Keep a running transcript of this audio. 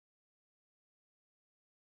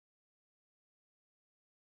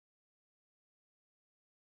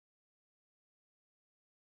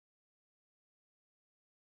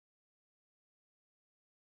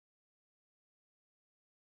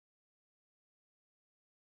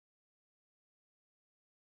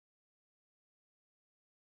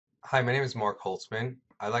Hi, my name is Mark Holtzman.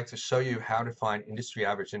 I'd like to show you how to find industry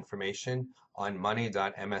average information on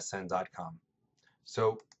money.msn.com.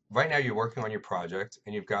 So right now you're working on your project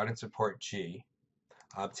and you've got into part G,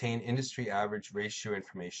 obtain industry average ratio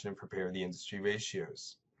information and prepare the industry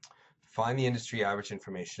ratios. Find the industry average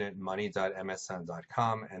information at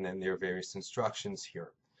money.msn.com and then there are various instructions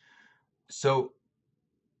here. So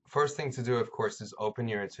first thing to do, of course, is open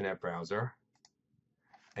your internet browser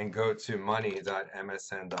and go to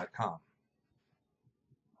money.msn.com.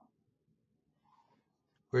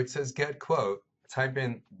 Where it says get quote, type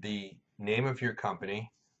in the name of your company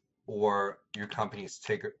or your company's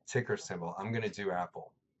ticker symbol. I'm going to do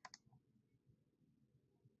Apple.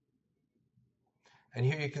 And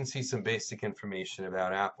here you can see some basic information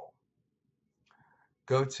about Apple.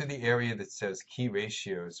 Go to the area that says key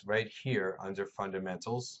ratios right here under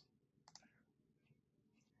fundamentals.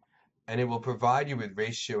 And it will provide you with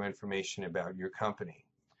ratio information about your company.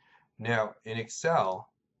 Now in Excel,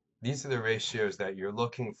 these are the ratios that you're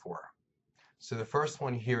looking for. So the first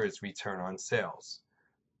one here is return on sales.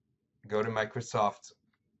 Go to Microsoft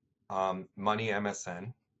Money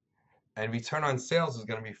MSN, and return on sales is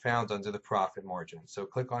going to be found under the profit margin. So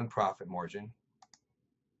click on profit margin.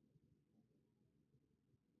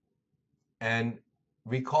 And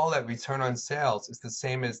recall that return on sales is the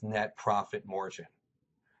same as net profit margin.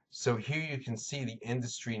 So here you can see the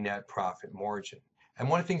industry net profit margin. And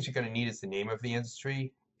one of the things you're going to need is the name of the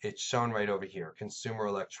industry. It's shown right over here, consumer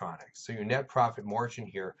electronics. So your net profit margin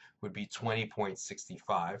here would be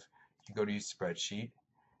 20.65. You go to your spreadsheet,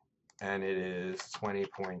 and it is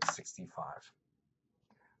 20.65,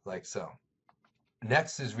 like so.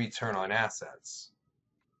 Next is return on assets.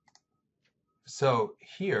 So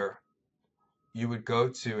here, you would go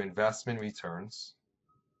to investment returns,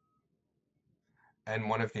 and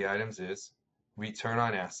one of the items is return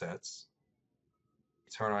on assets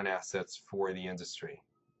for the industry.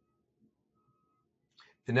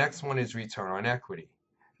 The next one is return on equity.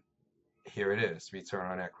 Here it is, return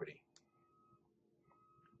on equity.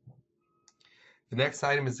 The next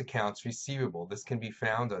item is accounts receivable. This can be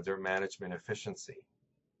found under management efficiency.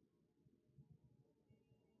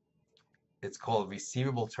 It's called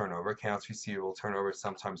receivable turnover. Accounts receivable turnover is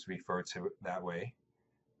sometimes referred to that way.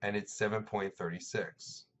 And it's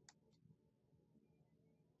 7.36.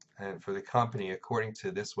 And for the company, according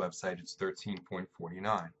to this website, it's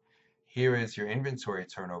 13.49. Here is your inventory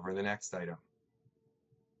turnover, the next item.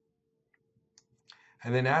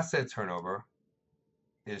 And then asset turnover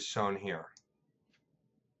is shown here.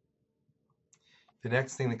 The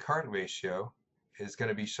next thing, the current ratio, is going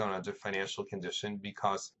to be shown under financial condition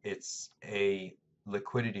because it's a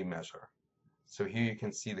liquidity measure. So here you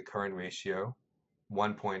can see the current ratio,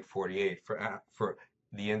 1.48 for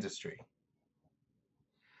the industry.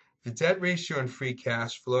 The debt ratio and free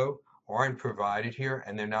cash flow aren't provided here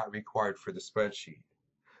and they're not required for the spreadsheet.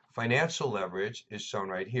 Financial leverage is shown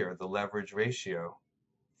right here. The leverage ratio,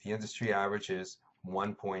 the industry average is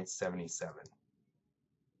 1.77.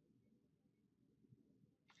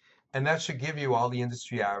 And that should give you all the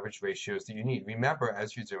industry average ratios that you need. Remember,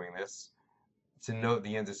 as you're doing this, to note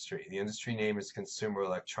the industry. The industry name is consumer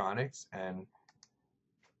electronics, and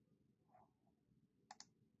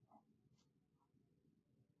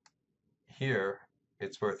here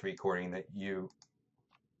it's worth recording that you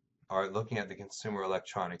are looking at the consumer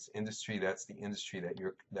electronics industry. That's the industry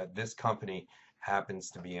that this company happens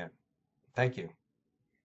to be in. Thank you.